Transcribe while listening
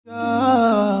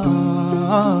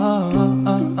No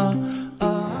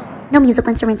musical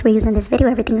instruments were used in this video.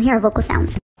 Everything you hear are vocal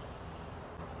sounds.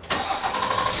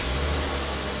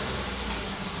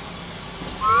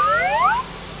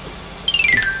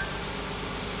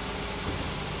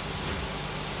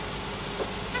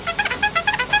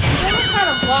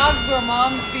 Vlogs where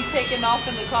moms be taking off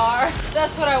in the car.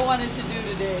 That's what I wanted to do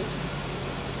today.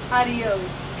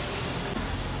 Adios.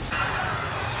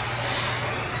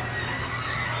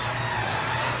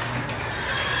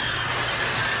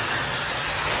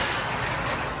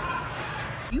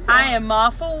 I am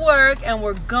off of work and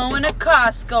we're going to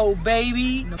Costco,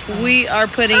 baby. We are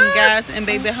putting gas in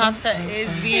baby Hafsa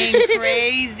is being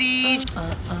crazy.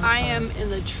 I am in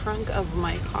the trunk of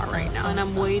my car right now and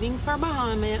I'm waiting for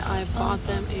Muhammad. I bought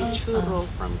them a churro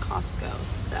from Costco.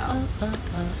 So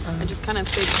I just kind of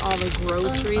fixed all the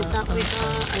groceries that we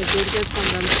got. I did get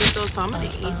some gansito, so I'm going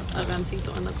to eat a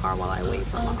gansito in the car while I wait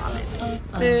for Muhammad.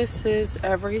 This is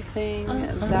everything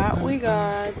that we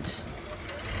got.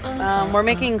 We're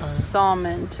making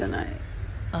salmon tonight.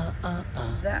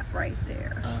 That right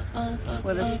there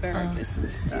with asparagus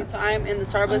and stuff. So I'm in the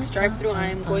Starbucks drive-thru. I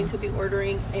am going to be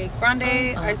ordering a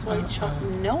grande ice white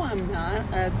chocolate. No, I'm not.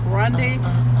 A grande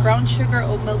brown sugar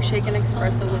oat milkshake and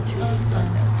espresso with 2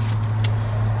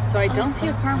 segundos. So I don't see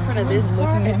a car in front of this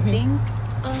car. I think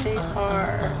they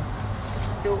are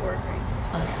still ordering.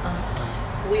 So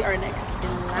we are next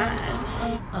in line.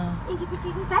 Thank you for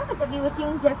taking time. I'll be with you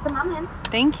in just a moment.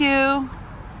 Thank you. I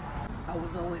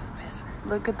was always a pisser.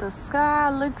 Look at the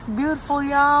sky. Looks beautiful,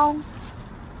 y'all.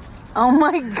 Oh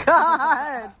my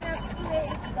God.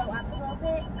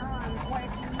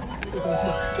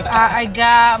 I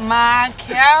got my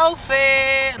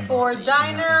outfit. For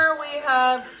diner, we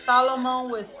have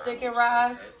salmon with sticky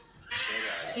rice,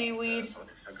 seaweed.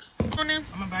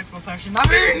 I'm a basketball passion.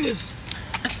 I'm in this.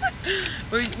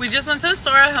 we just went to the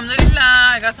store, alhamdulillah.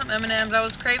 I got some M&Ms. I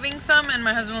was craving some and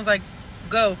my husband was like,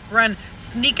 go, run,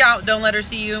 sneak out, don't let her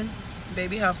see you,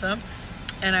 baby Hafsa.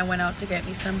 And I went out to get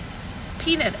me some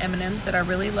peanut M&Ms that I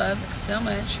really love so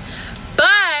much.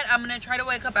 But I'm gonna try to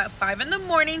wake up at 5 in the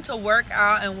morning to work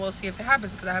out and we'll see if it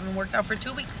happens because I haven't worked out for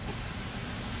 2 weeks.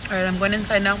 All right, I'm going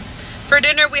inside now. For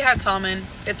dinner, we had salmon.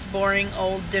 It's boring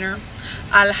old dinner.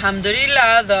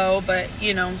 Alhamdulillah though, but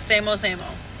you know, same old, same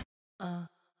old.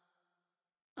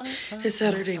 It's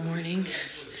Saturday morning.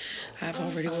 I've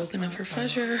already woken up for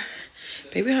Fajr.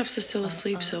 Baby Hafsa's still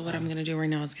asleep, so what I'm gonna do right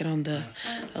now is get on the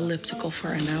elliptical for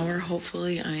an hour.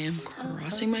 Hopefully, I am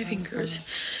crossing my fingers,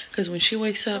 because when she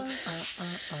wakes up,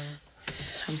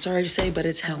 I'm sorry to say, but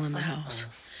it's hell in the house,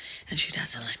 and she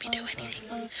doesn't let me do anything.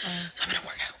 So I'm gonna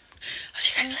work out. I'll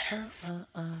see you guys later.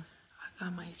 I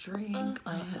got my drink,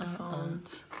 my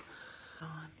headphones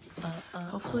on.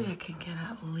 Hopefully I can get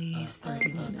at least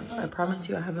 30 minutes. I promise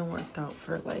you I haven't worked out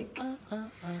for like,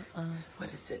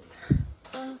 what is it?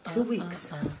 2 weeks.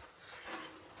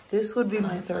 This would be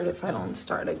my 3rd if I don't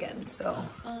start again. So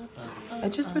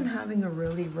I've just been having a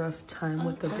really rough time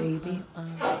with the baby.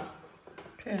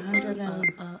 Okay,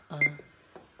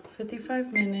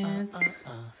 155 minutes,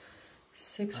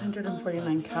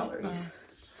 649 calories.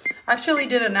 I actually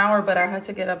did an hour, but I had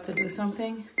to get up to do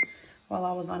something while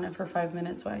I was on it for 5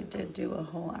 minutes, so I did do a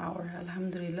whole hour,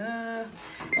 alhamdulillah.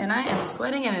 And I am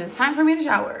sweating and it's time for me to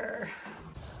shower.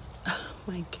 Oh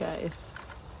my guys.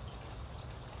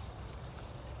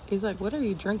 He's like, what are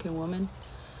you drinking, woman?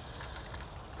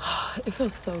 It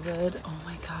feels so good, oh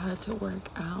my God, to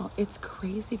work out. It's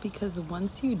crazy because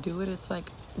once you do it, it's like,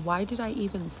 why did I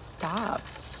even stop?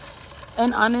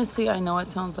 And honestly, I know it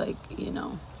sounds like, you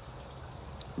know,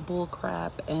 bull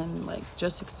crap and like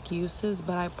just excuses,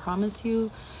 but I promise you,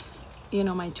 you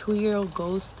know, my 2-year-old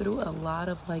goes through a lot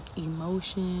of like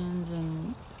emotions,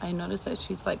 and I noticed that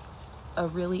she's like a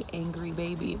really angry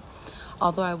baby.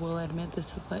 Although I will admit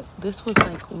this was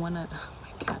like one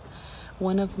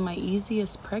of my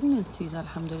easiest pregnancies,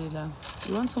 alhamdulillah.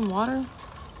 You want some water?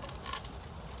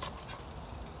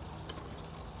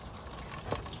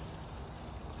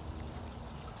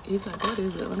 He's like, what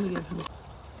is it? Let me give him.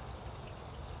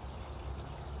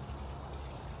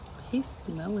 He's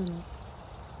smelling it.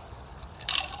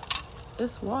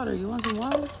 It's water. You want some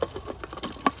water?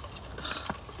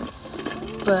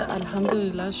 But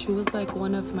alhamdulillah, she was like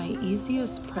one of my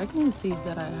easiest pregnancies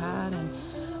that I had. And,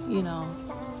 you know,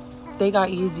 they got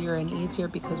easier and easier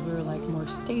because we were like more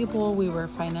stable. We were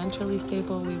financially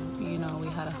stable. We, you know, we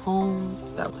had a home.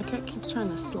 That cat keeps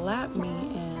trying to slap me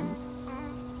and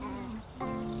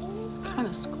it's kind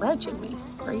of scratching me.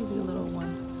 Crazy little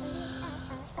one.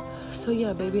 So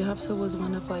yeah, baby Hafsa was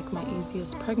one of like my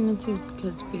easiest pregnancies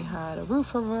because we had a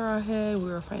roof over our head, we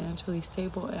were financially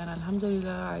stable, and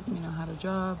alhamdulillah, I had a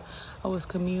job. I was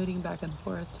commuting back and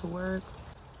forth to work,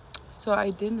 so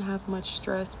I didn't have much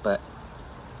stress. But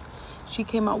she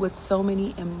came out with so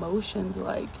many emotions.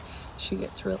 Like, she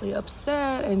gets really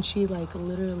upset and she like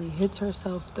literally hits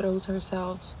herself, throws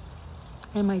herself,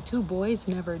 and my 2 boys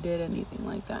never did anything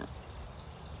like that.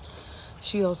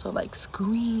 She also like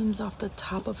screams off the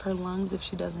top of her lungs if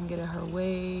she doesn't get it her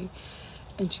way.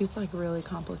 And she's like really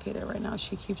complicated right now.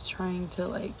 She keeps trying to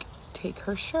like take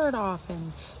her shirt off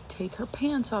and take her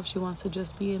pants off. She wants to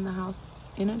just be in the house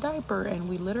in a diaper, and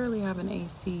we literally have an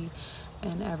AC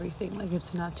and everything. Like,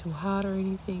 it's not too hot or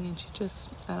anything, and she just,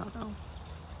 I don't know.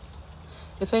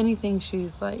 If anything,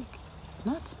 she's like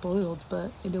not spoiled,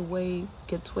 but in a way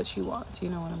gets what she wants, you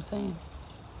know what I'm saying?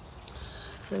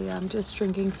 So yeah, I'm just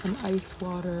drinking some ice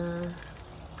water.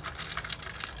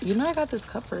 I got this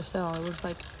cup for sale. It was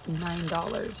like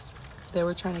 $9. They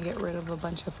were trying to get rid of a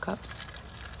bunch of cups.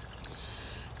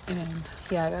 And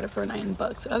yeah, I got it for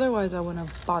 $9. Otherwise, I wouldn't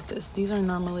have bought this. These are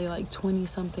normally like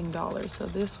 $20-something. So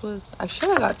this was, I should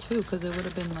have got 2 because it would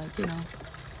have been like,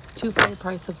 2 for the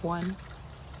price of 1.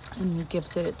 And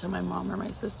gifted it to my mom or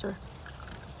my sister.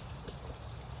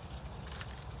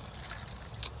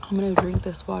 I'm gonna drink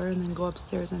this water and then go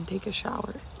upstairs and take a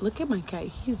shower. Look at my cat.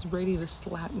 He's ready to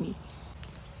slap me.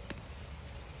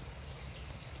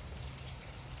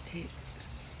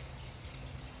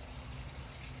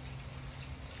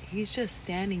 He's just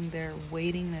standing there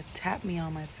waiting to tap me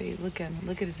on my face. Look at him.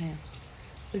 Look at his hand.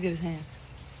 Look at his hand.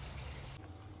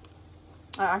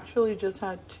 I actually just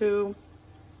had 2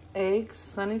 eggs,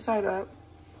 sunny side up,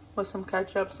 with some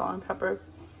ketchup, salt, and pepper,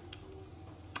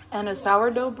 and a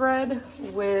sourdough bread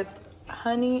with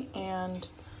honey and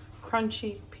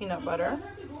crunchy peanut butter.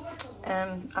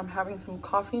 And I'm having some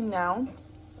coffee now.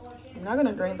 I'm not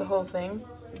gonna drink the whole thing.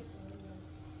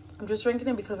 I'm just drinking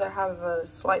it because I have a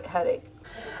slight headache.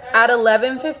 At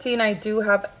 11:15, I do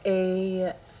have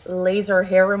a laser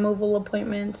hair removal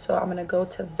appointment, so I'm gonna go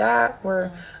to that.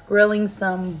 We're grilling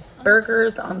some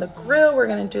burgers on the grill. We're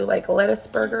gonna do like lettuce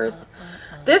burgers.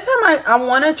 This time I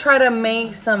want to try to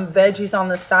make some veggies on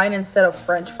the side instead of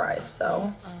french fries,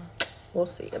 so we'll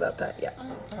see about that. Yeah.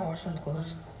 Can I wash some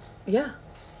clothes? Yeah.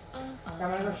 I'm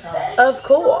gonna go shower. Of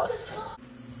course.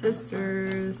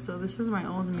 Sisters, so this is my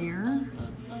old mirror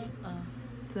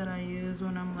that I use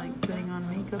when I'm like putting on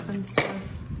makeup and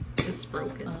stuff. It's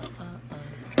broken.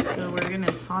 So we're gonna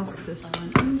toss this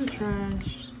one in the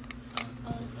trash.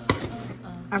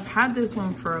 I've had this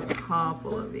one for a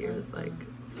couple of years, like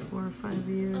 4 or 5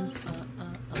 years.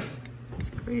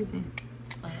 It's crazy.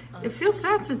 It feels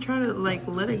sad to try to like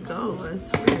let it go.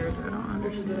 It's weird. I don't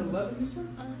understand.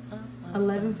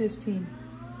 11:15.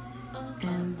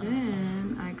 And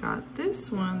then I got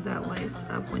this one that lights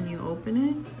up when you open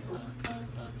it.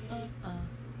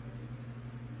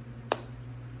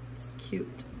 It's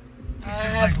cute. I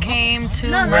have came to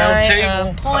my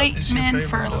appointment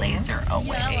for laser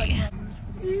away.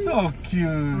 So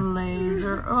cute.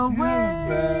 Laser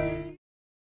away.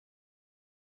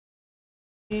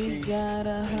 We got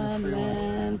a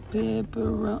halal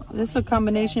pepperoni. This is a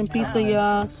combination pizza,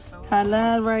 y'all.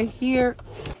 Halal right here.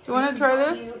 You want to try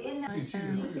this?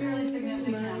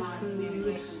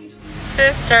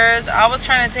 Sisters, I was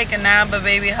trying to take a nap, but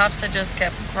baby Hafsa just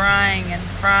kept crying and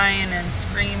crying and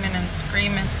screaming and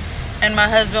screaming. And my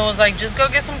husband was like, just go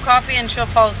get some coffee and she'll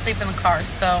fall asleep in the car.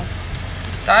 So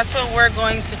that's what we're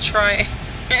going to try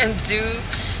and do.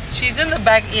 She's in the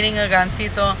back eating a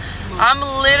gansito. I'm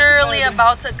literally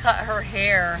about to cut her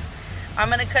hair. I'm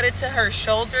going to cut it to her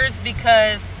shoulders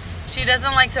because she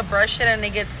doesn't like to brush it and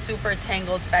it gets super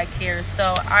tangled back here.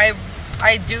 So I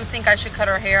do think I should cut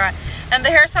her hair. And the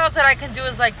hairstyles that I can do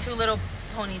is like 2 little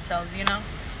ponytails, you know?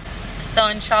 So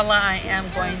inshallah, I am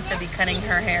going to be cutting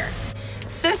her hair.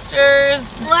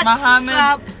 Sisters,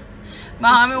 Muhammad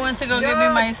went to go give me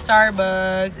my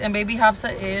Starbucks, and baby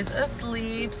Hafsa is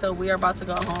asleep, so we are about to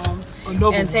go home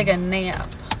and take a nap.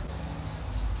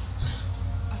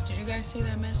 Did you guys see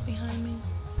that mess behind me?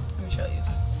 Let me show you.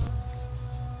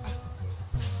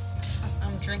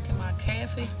 I'm drinking my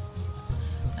coffee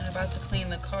and about to clean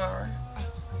the car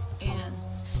and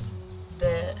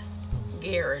the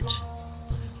garage.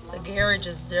 The garage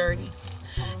is dirty.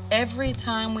 Every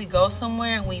time we go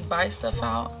somewhere and we buy stuff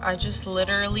out, I just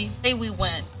literally, say we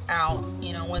went out,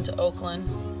 went to Oakland,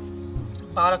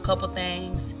 bought a couple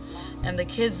things, and the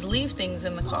kids leave things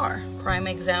in the car. Prime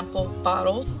example,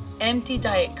 bottles, empty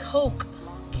Diet Coke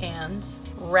cans,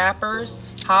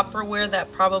 wrappers, Tupperware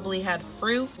that probably had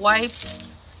fruit, wipes,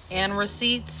 and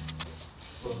receipts.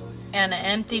 and an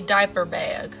empty diaper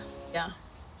bag. Yeah,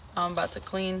 I'm about to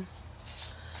clean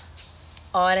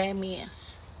all that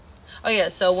mess. Oh yeah,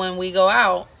 so when we go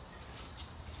out,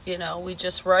 you know, we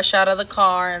just rush out of the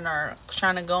car and are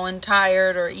trying to go in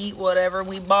tired or eat whatever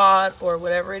we bought or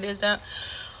whatever it is that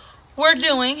we're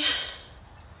doing.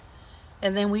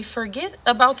 And then we forget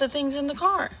about the things in the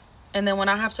car. And then when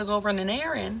I have to go run an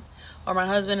errand, or my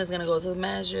husband is going to go to the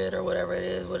masjid or whatever it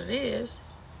is, what it is,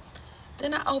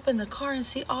 then I open the car and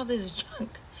see all this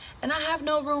junk. And I have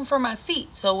no room for my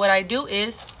feet. So what I do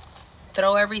is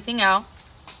throw everything out.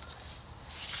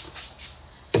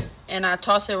 And I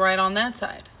toss it right on that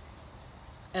side.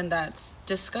 And that's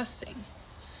disgusting.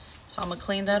 So I'm going to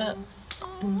clean that up.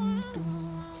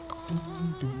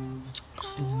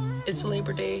 It's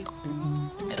Labor Day.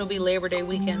 It'll be Labor Day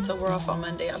weekend, so we're off on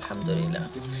Monday, alhamdulillah.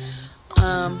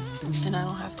 And I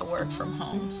don't have to work from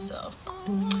home, so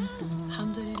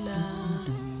alhamdulillah.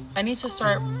 I need to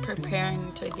start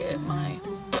preparing to get my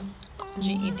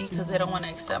GED because they don't want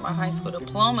to accept my high school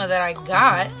diploma that I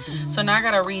got. So now I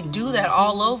got to redo that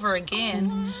all over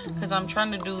again because I'm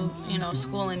trying to do, you know,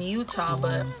 school in Utah,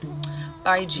 but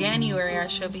by January, I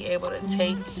should be able to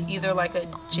take either like a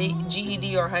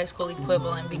GED or high school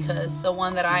equivalent because the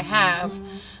one that I have,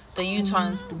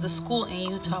 the school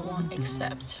in Utah won't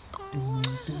accept.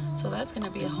 So that's going to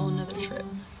be a whole nother trip.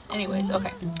 Anyways,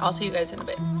 okay, I'll see you guys in a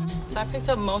bit. So I picked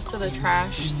up most of the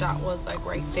trash that was like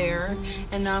right there,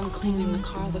 and now I'm cleaning the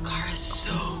car. The car is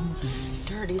so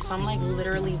dirty, so I'm like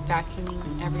literally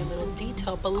vacuuming every little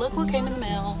detail. But look what came in the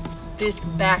mail. This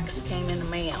Bax came in the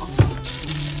mail.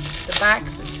 The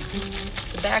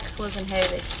Bax wasn't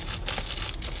heavy.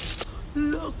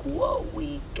 Look what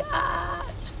we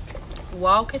got.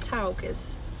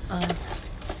 Walkie-talkies.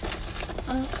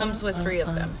 Comes with 3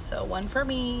 of them. So 1 for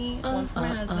me, 1 for my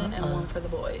husband, and 1 for the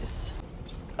boys.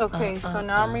 Okay, so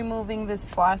now I'm removing this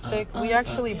plastic. We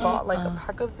actually bought like a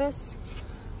pack of this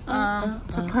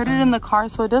to put it in the car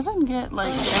so it doesn't get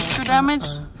like extra damage.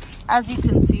 As you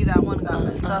can see, that one got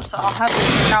messed up, so I'll have to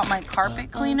clean out my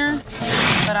carpet cleaner.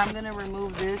 But I'm gonna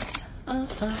remove this so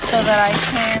that I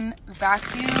can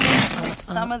vacuum fix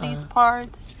some of these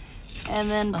parts and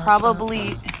then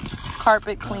probably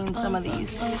carpet clean some of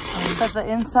these because the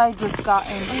inside just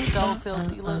gotten so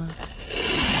filthy. Look.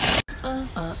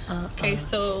 Okay,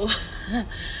 so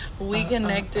we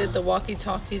connected the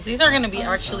walkie-talkies. These are going to be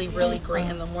actually really great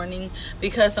in the morning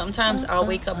because sometimes I'll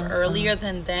wake up earlier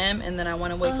than them and then I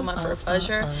want to wake them up for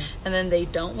Fajr and then they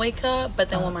don't wake up. But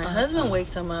then when my husband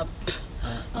wakes them up,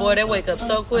 boy, they wake up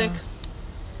so quick.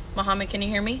 Muhammad, can you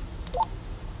hear me?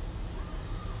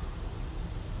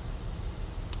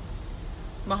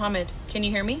 Muhammad, can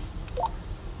you hear me?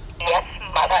 Yes,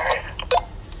 mother.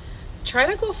 Try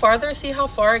to go farther, see how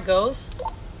far it goes.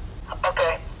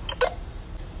 Okay.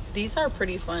 These are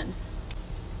pretty fun.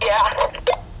 Yeah.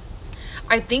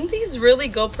 I think these really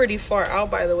go pretty far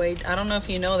out, by the way. I don't know if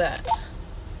you know that.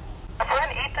 My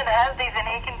friend Ethan has these and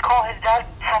he can call his dad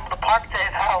from the park to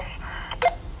his house.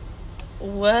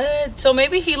 What? So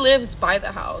maybe he lives by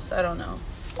the house. I don't know.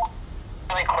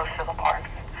 Really close to the park.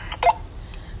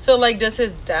 So like, does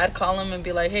his dad call him and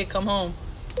be like, hey, come home?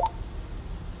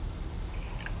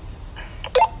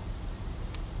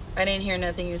 I didn't hear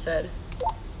nothing you said.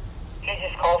 He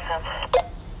just calls him.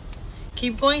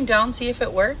 Keep going down, see if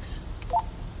it works.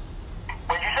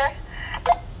 What'd you say?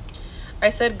 I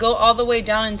said go all the way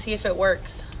down and see if it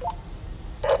works.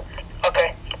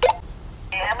 Okay.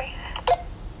 You hear me?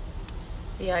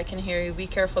 Yeah, I can hear you. Be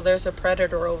careful. There's a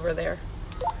predator over there.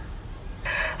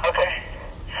 Okay.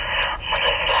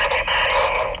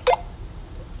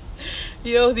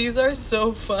 Yo, these are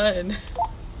so fun.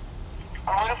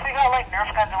 What if we got like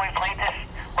Nerf guns and we played this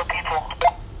with people?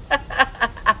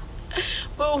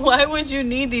 But why would you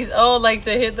need these? Oh, like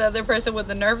to hit the other person with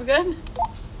the Nerf gun?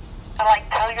 To like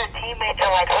tell your teammates to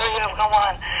like, hurry up, come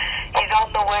on. He's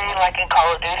on the way, like in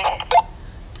Call of Duty.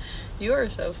 You are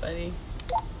so funny.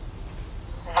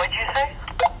 What'd you say?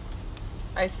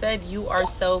 I said you are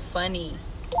so funny.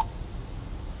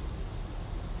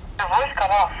 Your voice cut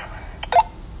off.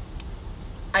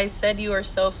 I said you are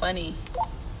so funny.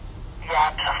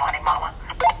 Yeah, I'm so funny, mama.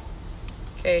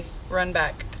 Okay, run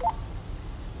back.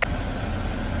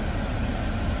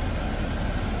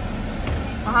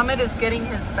 Muhammad is getting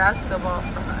his basketball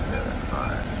from under the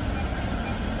car.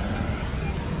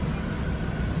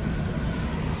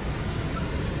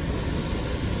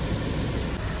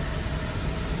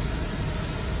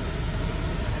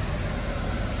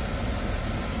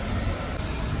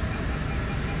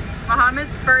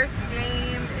 Muhammad's first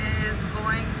game is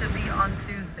going to be on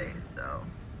Tuesday, so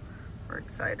we're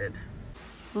excited.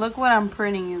 Look what I'm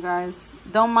printing, you guys.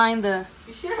 Don't mind the...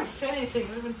 You shouldn't have said anything. It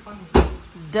would have been funny.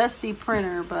 Dusty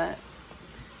printer, but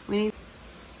we need...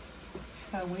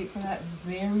 Gotta wait for that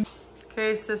very...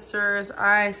 Okay, sisters.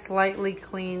 I slightly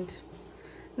cleaned.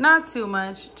 Not too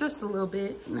much. Just a little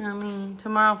bit. You know what I mean?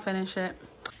 Tomorrow I'll finish it.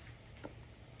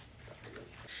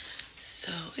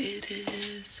 So it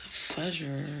is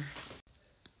Fajr.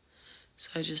 So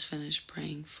I just finished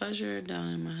praying Fajr down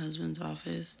in my husband's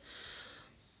office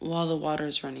while the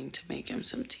water's running to make him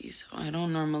some tea. So I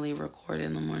don't normally record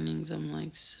in the mornings. I'm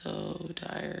like so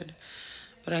tired.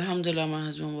 But alhamdulillah, my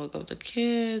husband woke up the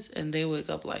kids and they wake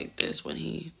up like this when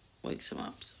he wakes them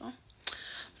up. So I'm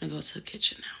gonna go to the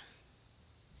kitchen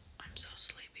now. I'm so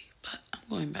sleepy, but I'm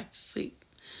going back to sleep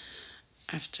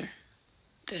after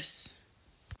this.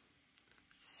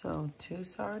 So 2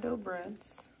 sourdough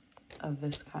breads of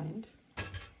this kind.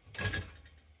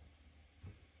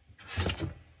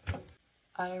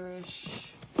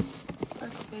 Irish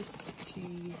breakfast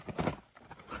tea.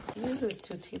 This is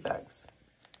 2 tea bags.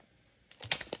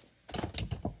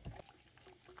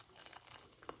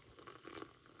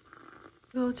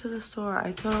 Go to the store.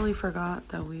 I totally forgot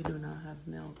that we do not have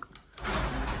milk.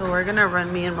 So we're gonna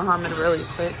run me and Muhammad really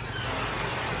quick.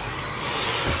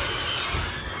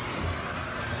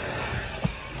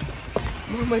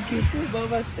 Mama, guess what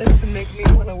Baba said to make me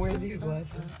want to wear these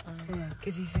glasses?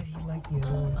 Because he said he liked the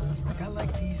other ones. He's like, I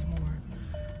like these more.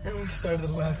 And we started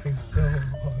laughing so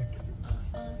hard.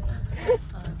 That's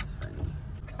funny.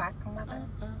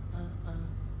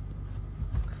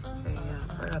 Okay, yeah,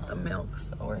 I forgot the milk,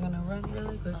 so we're gonna run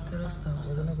really quick to the stove.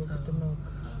 We're gonna go get the milk.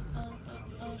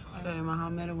 Okay,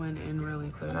 Muhammad went in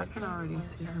really quick. I can already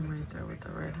see him right there with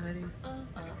the red hoodie.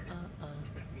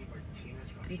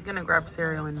 He's gonna grab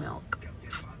cereal and milk.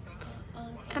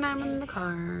 And I'm in the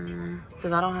car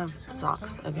because I don't have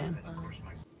socks again.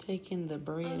 Taking the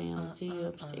bread and tea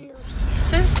upstairs.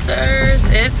 Sisters,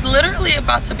 it's literally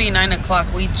about to be 9 o'clock.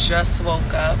 We just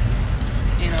woke up,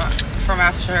 you know, from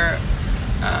after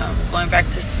going back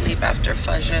to sleep after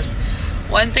Fajr.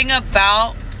 One thing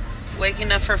about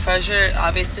waking up for Fajr,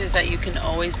 obviously, is that you can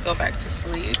always go back to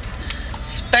sleep,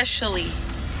 especially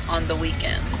on the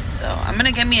weekends. So I'm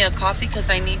gonna get me a coffee because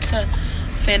I need to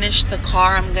finish the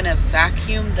car. I'm gonna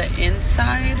vacuum the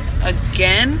inside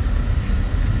again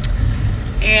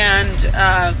and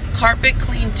carpet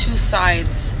clean 2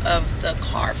 sides of the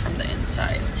car from the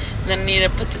inside. And then I need to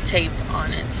put the tape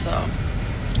on it. So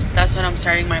that's what I'm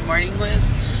starting my morning with.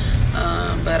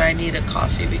 But I need a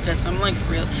coffee because I'm like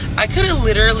I could have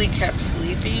literally kept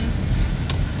sleeping,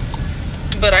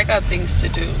 but I got things to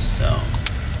do. So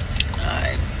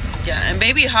yeah, and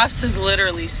baby Hops is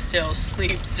literally still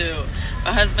asleep too.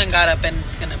 My husband got up and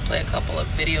is gonna play a couple of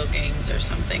video games or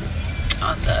something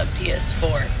on the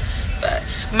PS4. But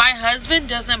my husband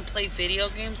doesn't play video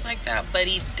games like that, but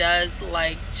he does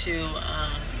like to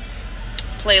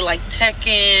play like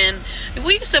Tekken.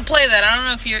 We used to play that. I don't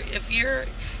know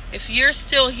if you're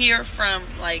still here from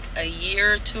like a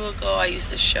year or 2 ago. I used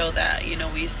to show that. You know,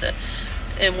 we used to,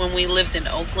 and when we lived in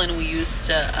Oakland, we used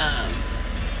to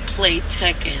play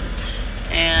Tekken,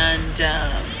 and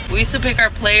we used to pick our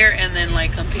player and then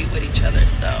like compete with each other.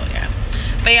 So yeah,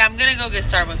 but yeah, I'm gonna go get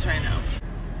Starbucks right now.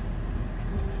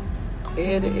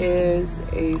 It is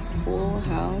a full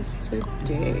house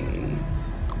today.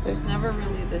 There's never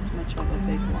really this much of a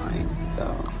big line, so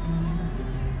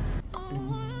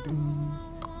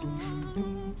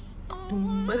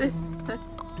what is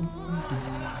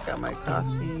got my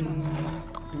coffee.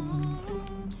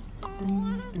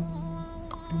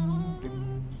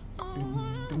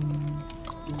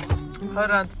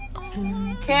 Hold on.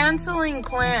 Canceling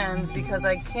plans because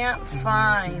I can't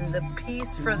find the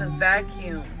piece for the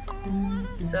vacuum.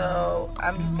 So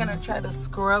I'm just gonna try to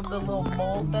scrub the little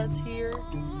mold that's here.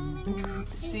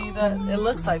 See that? It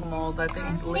looks like mold. I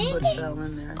think liquid fell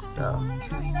in there. So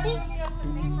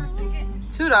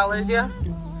 $2, yeah.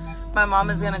 My mom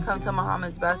is gonna come to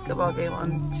Muhammad's basketball game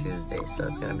on Tuesday, so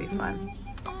it's gonna be fun.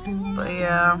 But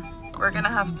yeah, we're gonna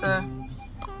have to.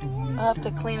 I'll have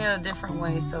to clean it a different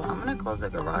way. So I'm gonna close the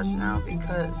garage now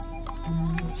because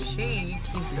she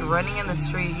keeps running in the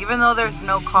street. Even though there's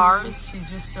no cars,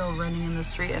 she's just still running in the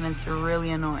street, and it's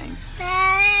really annoying.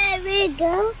 There we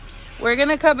go. We're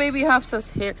gonna cut baby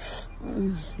Hafsa's hair.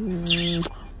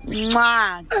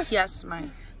 Yes,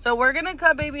 mine. So we're gonna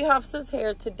cut baby Hafsa's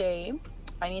hair today.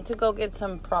 I need to go get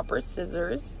some proper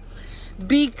scissors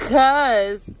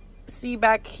because see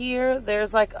back here,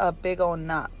 there's like a big old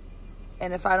knot.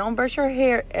 And if I don't brush her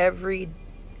hair if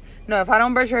I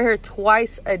don't brush her hair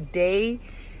twice a day,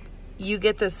 you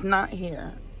get this knot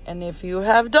here. And if you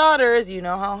have daughters, you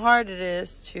know how hard it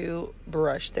is to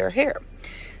brush their hair.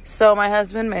 So my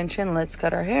husband mentioned, let's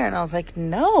cut our hair. And I was like,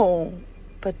 no.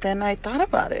 But then I thought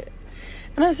about it.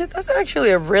 And I said, that's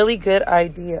actually a really good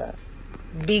idea.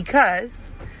 Because,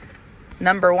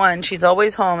 number one, she's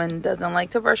always home and doesn't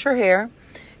like to brush her hair.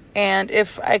 And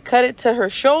if I cut it to her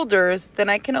shoulders, then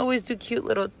I can always do cute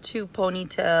little 2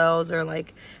 ponytails or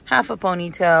like half a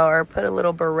ponytail or put a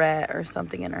little barrette or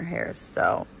something in her hair.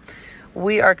 So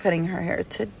we are cutting her hair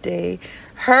today.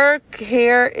 Her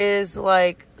hair is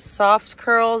like soft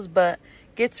curls, but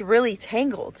gets really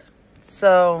tangled.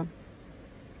 So,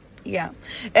 yeah.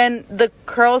 And the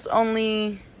curls are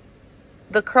only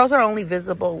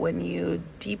visible when you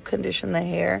deep condition the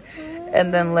hair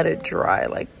and then let it dry.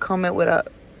 Like comb it with a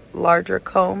larger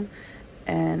comb.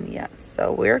 And yeah,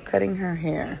 so we're cutting her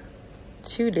hair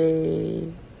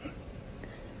today.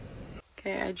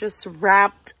 Okay, I just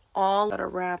wrapped gotta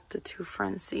wrap the 2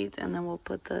 front seats, and then we'll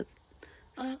put the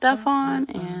stuff on,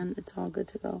 and it's all good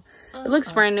to go. It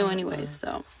looks brand new anyway,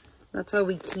 so that's why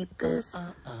we keep this.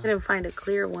 I didn't find a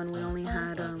clear one. We only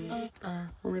had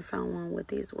only found one with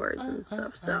these words and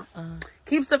stuff. So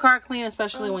keeps the car clean,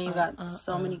 especially when you got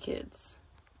so many kids.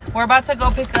 We're about to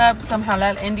go pick up some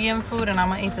halal Indian food, and I'm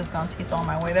gonna eat this gansito on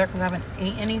my way there because I haven't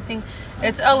ate anything.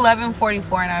 It's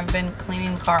 11:44 and I've been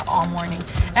cleaning the car all morning,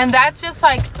 and that's just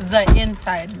like the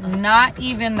inside, not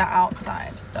even the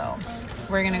outside. So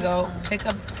we're gonna go pick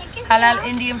up halal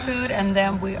Indian food, and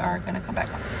then we are gonna come back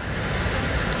home.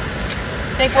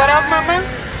 Take what off, mama?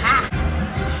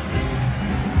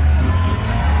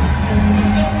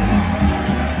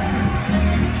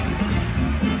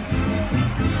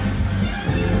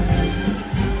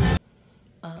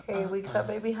 Okay, we cut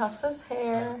baby Hafsa's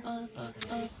hair.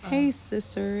 Hey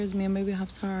sisters, me and baby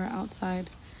Hafsa are outside.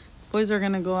 Boys are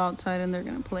gonna go outside and they're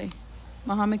gonna play.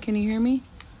 Mohammed, can you hear me?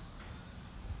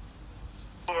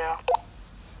 Yeah.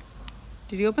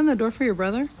 Did you open the door for your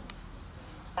brother?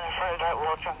 I'm afraid that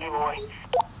will chunky boy.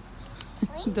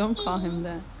 Don't call him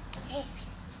that.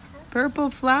 Purple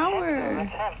flower.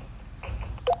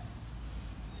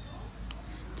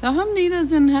 Tell him he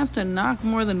doesn't have to knock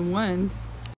more than once.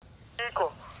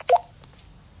 Cool.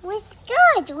 What's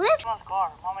good? What's Mom's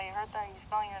car. Mama, you heard that? He's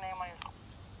spelling your name on your car.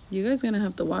 You guys gonna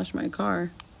have to wash my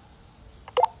car.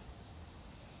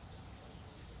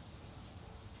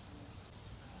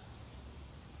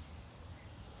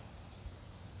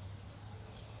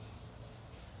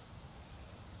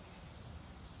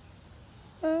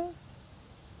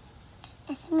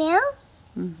 a smell?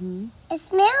 Mm-hmm. A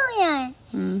smell, yeah.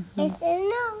 Mm-hmm. It's a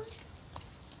nose.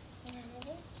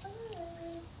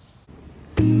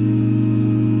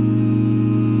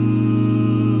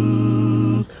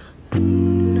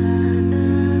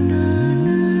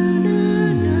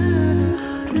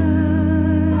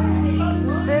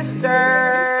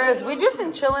 Sisters, we just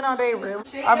been chilling all day, really.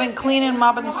 I've been cleaning,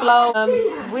 mopping the floor.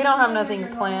 We don't have nothing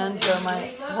planned, but my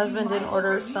husband did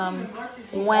order some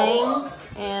wangs,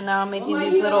 and now I'm making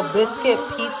these little biscuit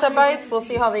pizza bites. We'll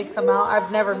see how they come out.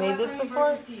 I've never made this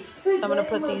before, so I'm gonna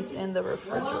put these in the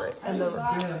refrigerator.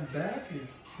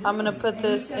 I'm gonna put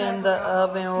this in the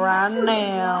oven right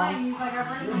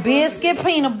now. Biscuit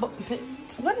peanut butter.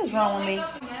 What is wrong with me?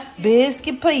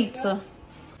 Biscuit pizza.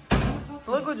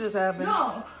 Look what just happened.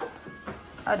 No.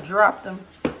 I dropped them.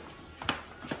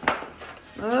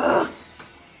 Ugh.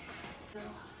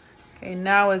 Okay,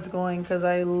 now it's going because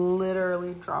I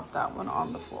literally dropped that one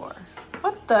on the floor.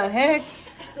 What the heck?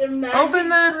 Open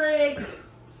that. Trick.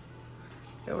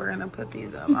 Okay, we're gonna put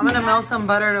these up. I'm gonna melt some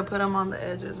butter to put them on the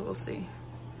edges. We'll see.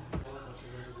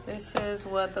 This is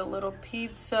what the little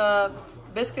pizza,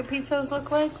 biscuit pizzas look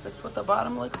like. This is what the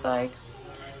bottom looks like.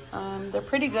 They're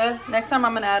pretty good. Next time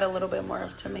I'm gonna add a little bit more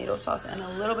of tomato sauce and a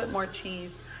little bit more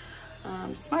cheese.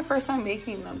 It's my first time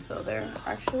making them, so they're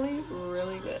actually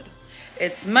really good.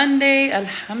 It's Monday,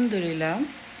 alhamdulillah.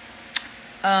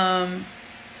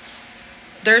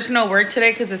 There's no work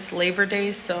today because it's Labor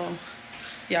Day, so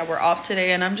yeah, we're off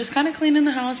today, and I'm just kind of cleaning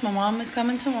the house. My mom is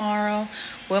coming tomorrow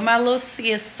with my little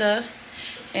siesta,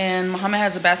 and Muhammad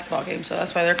has a basketball game, so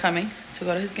that's why they're coming to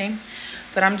go to his game.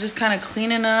 But I'm just kind of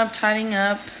cleaning up, tidying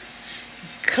up,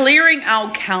 clearing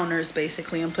out counters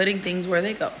basically, and putting things where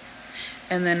they go.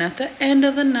 And then at the end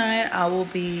of the night, I will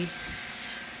be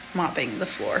mopping the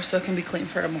floor so it can be clean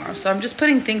for tomorrow. So I'm just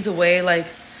putting things away, like,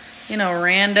 you know,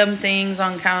 random things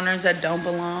on counters that don't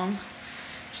belong,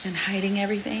 and hiding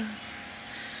everything.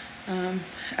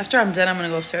 After I'm done, I'm gonna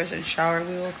go upstairs and shower.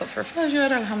 We woke up for Fajr,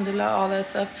 alhamdulillah, all that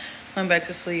stuff. Went back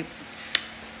to sleep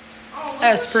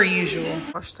as per usual.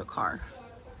 Wash the car.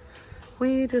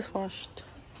 We just washed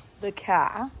the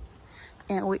car,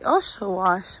 and we also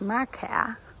washed my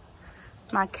car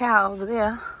over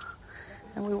there,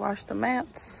 and we washed the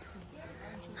mats.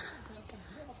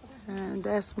 And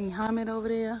that's Muhammad over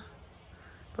there.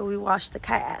 But we washed the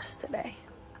cars today.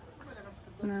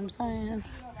 You know what I'm saying?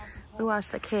 We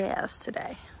washed the cars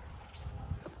today.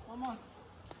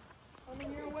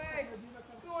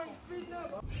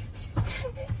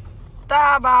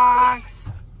 Starbucks.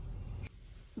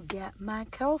 Got my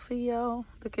coffee, yo.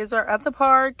 The kids are at the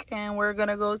park and we're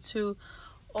gonna go to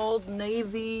Old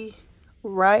Navy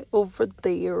right over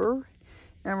there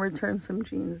and return some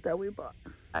jeans that we bought.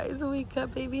 Guys, we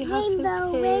cut baby Hafsa's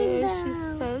hair.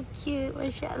 She's so cute,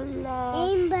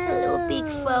 mashallah. Rainbow. A little big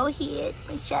forehead,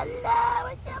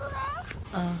 mashallah, mashallah.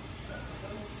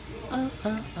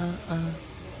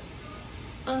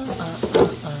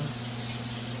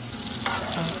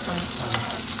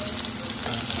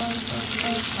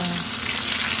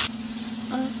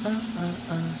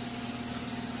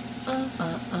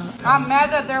 I'm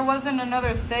mad that there wasn't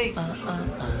another steak.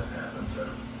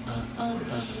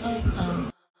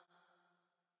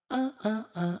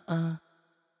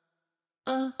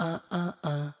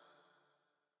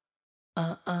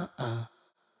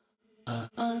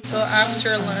 So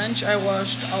after lunch, I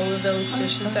washed all of those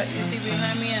dishes that you see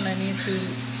behind me, and I need to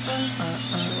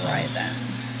dry them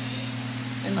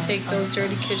and take those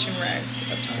dirty kitchen rags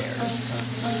upstairs.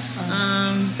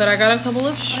 But I got a couple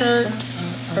of shirts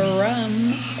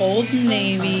from Old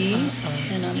Navy,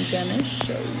 and I'm gonna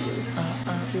show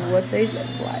you what they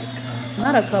look like.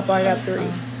 Not a couple, I got 3.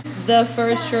 The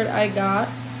first shirt I got,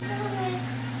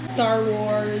 Star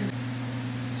Wars.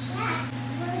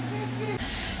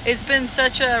 It's been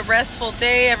such a restful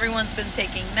day. Everyone's been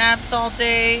taking naps all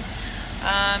day.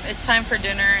 It's time for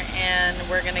dinner and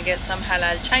we're gonna get some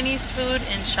halal Chinese food,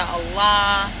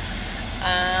 inshallah.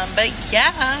 But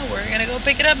yeah, we're gonna go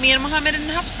pick it up, me and Muhammad and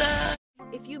Hafsa.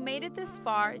 If you made it this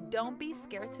far, don't be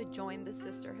scared to join the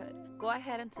sisterhood. Go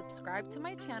ahead and subscribe to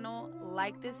my channel,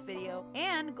 like this video,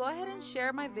 and go ahead and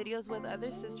share my videos with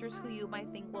other sisters who you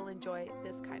might think will enjoy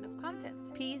this kind of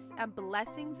content. Peace and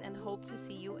blessings, and hope to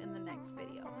see you in the next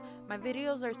video. My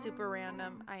videos are super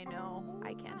random, I know,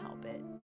 I can't help it.